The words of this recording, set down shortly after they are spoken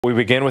We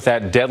begin with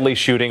that deadly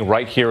shooting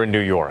right here in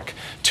New York.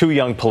 Two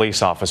young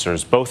police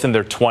officers, both in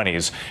their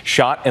 20s,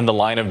 shot in the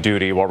line of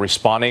duty while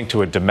responding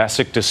to a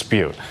domestic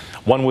dispute.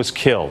 One was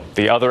killed,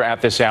 the other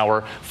at this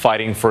hour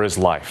fighting for his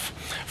life.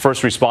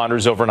 First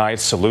responders overnight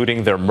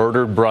saluting their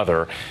murdered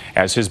brother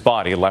as his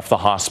body left the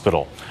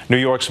hospital. New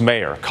York's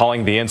mayor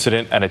calling the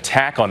incident an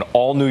attack on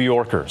all New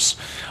Yorkers.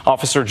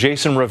 Officer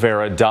Jason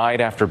Rivera died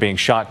after being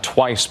shot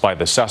twice by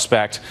the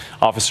suspect.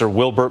 Officer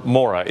Wilbert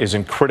Mora is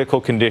in critical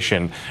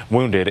condition,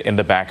 wounded in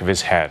the back of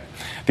his head.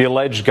 The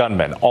alleged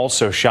gunman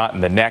also shot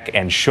in the neck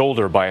and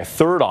shoulder by a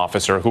third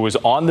officer who was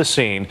on the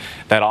scene.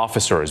 That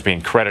officer is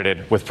being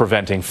credited with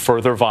preventing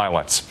further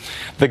violence.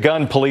 The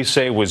gun police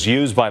say was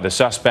used by the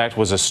suspect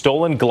was a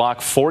stolen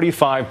Glock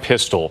 45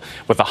 pistol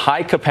with a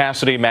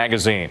high-capacity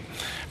magazine.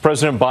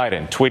 President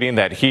Biden tweeting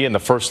that he and the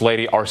First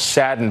Lady are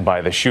saddened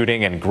by the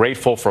shooting and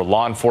grateful for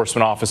law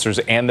enforcement officers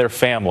and their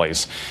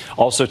families.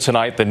 Also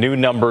tonight, the new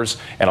numbers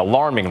and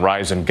alarming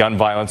rise in gun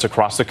violence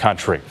across the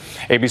country.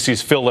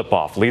 ABC's Phil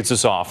Lipoff leads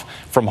us off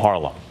from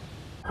Harlem.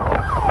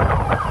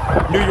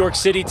 New York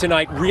City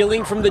tonight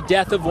reeling from the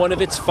death of one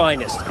of its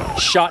finest,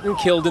 shot and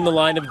killed in the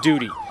line of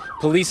duty.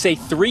 Police say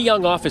 3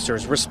 young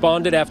officers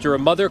responded after a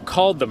mother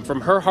called them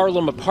from her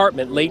Harlem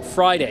apartment late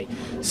Friday,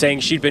 saying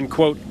she'd been,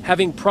 quote,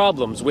 having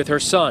problems with her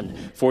son,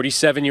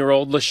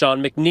 47-year-old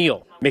LaShawn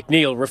McNeil.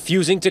 McNeil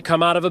refusing to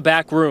come out of a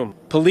back room.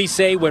 Police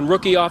say when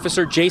rookie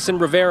officer Jason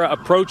Rivera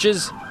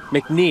approaches,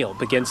 McNeil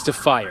begins to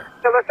fire.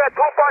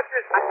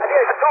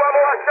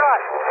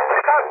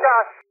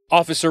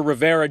 Officer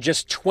Rivera,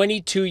 just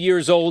 22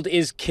 years old,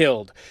 is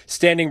killed.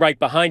 Standing right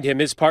behind him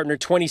is partner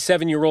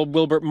 27-year-old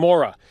Wilbert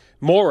Mora.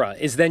 Mora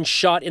is then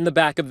shot in the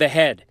back of the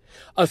head.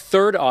 A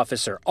third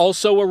officer,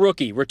 also a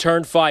rookie,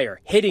 returned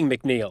fire, hitting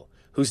McNeil,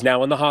 who's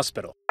now in the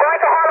hospital.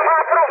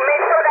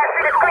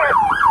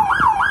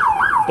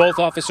 Both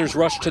officers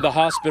rushed to the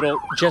hospital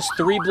just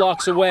 3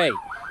 blocks away.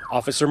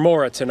 Officer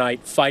Mora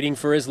tonight fighting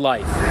for his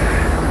life.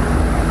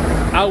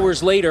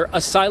 Hours later,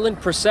 a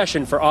silent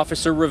procession for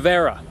Officer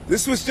Rivera.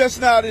 This was just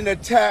not an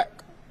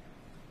attack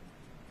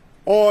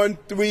on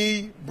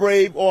 3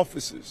 brave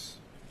officers.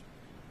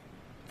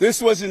 This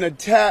was an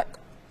attack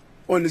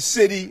on the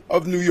city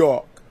of New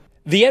York.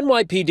 The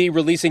NYPD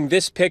releasing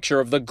this picture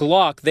of the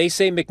Glock they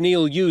say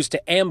McNeil used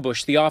to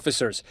ambush the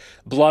officers.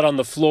 Blood on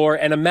the floor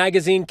and a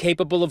magazine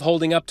capable of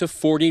holding up to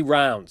 40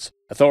 rounds.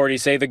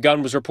 Authorities say the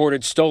gun was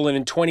reported stolen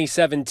in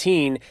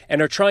 2017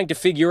 and are trying to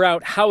figure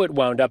out how it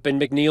wound up in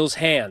McNeil's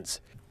hands.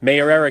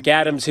 Mayor Eric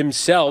Adams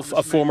himself,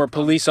 a former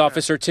police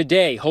officer,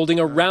 today holding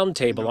a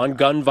roundtable on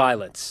gun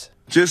violence.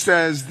 Just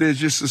as there's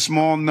just a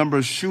small number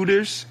of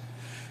shooters,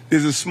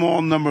 there's a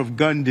small number of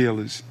gun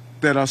dealers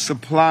that are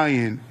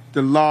supplying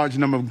the large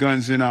number of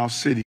guns in our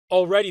city.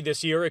 Already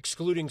this year,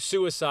 excluding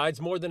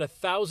suicides, more than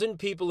 1,000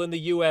 people in the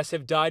U.S.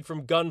 have died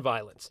from gun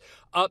violence,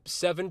 up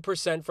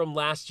 7% from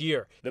last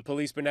year. The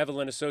Police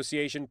Benevolent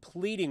Association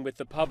pleading with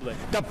the public.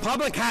 The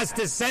public has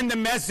to send a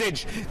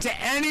message to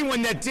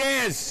anyone that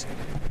dares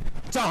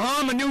to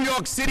harm a New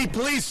York City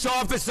police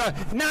officer.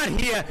 Not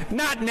here,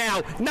 not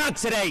now, not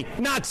today,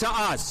 not to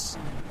us.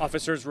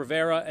 Officers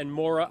Rivera and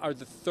Mora are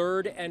the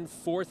 3rd and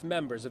 4th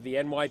members of the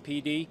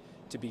NYPD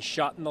to be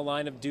shot in the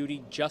line of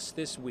duty just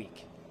this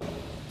week.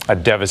 A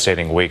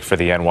devastating week for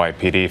the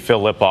NYPD. Phil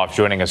Lipoff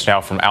joining us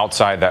now from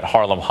outside that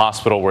Harlem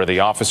hospital where the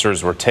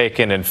officers were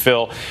taken. And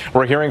Phil,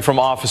 we're hearing from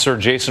Officer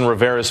Jason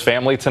Rivera's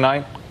family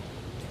tonight.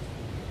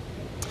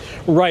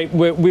 Right.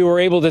 We were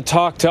able to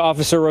talk to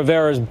Officer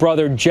Rivera's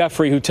brother,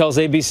 Jeffrey, who tells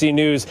ABC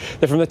News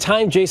that from the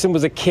time Jason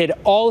was a kid,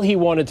 all he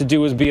wanted to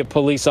do was be a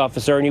police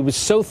officer. And he was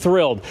so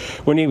thrilled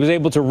when he was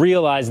able to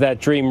realize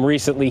that dream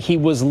recently. He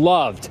was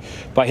loved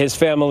by his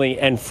family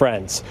and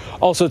friends.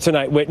 Also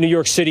tonight, New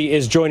York City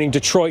is joining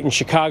Detroit and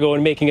Chicago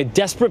and making a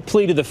desperate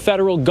plea to the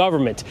federal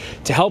government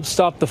to help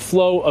stop the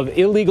flow of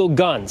illegal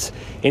guns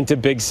into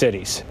big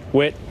cities.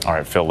 Whit. All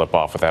right, Phil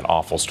Lipoff with that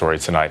awful story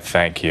tonight.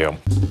 Thank you.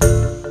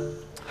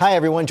 Hi,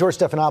 everyone. George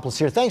Stephanopoulos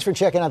here. Thanks for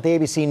checking out the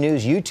ABC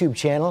News YouTube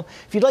channel.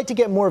 If you'd like to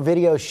get more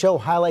videos, show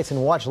highlights,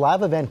 and watch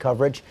live event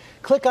coverage,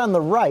 click on the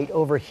right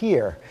over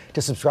here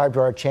to subscribe to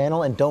our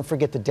channel. And don't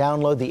forget to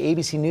download the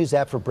ABC News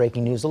app for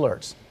breaking news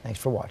alerts. Thanks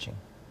for watching.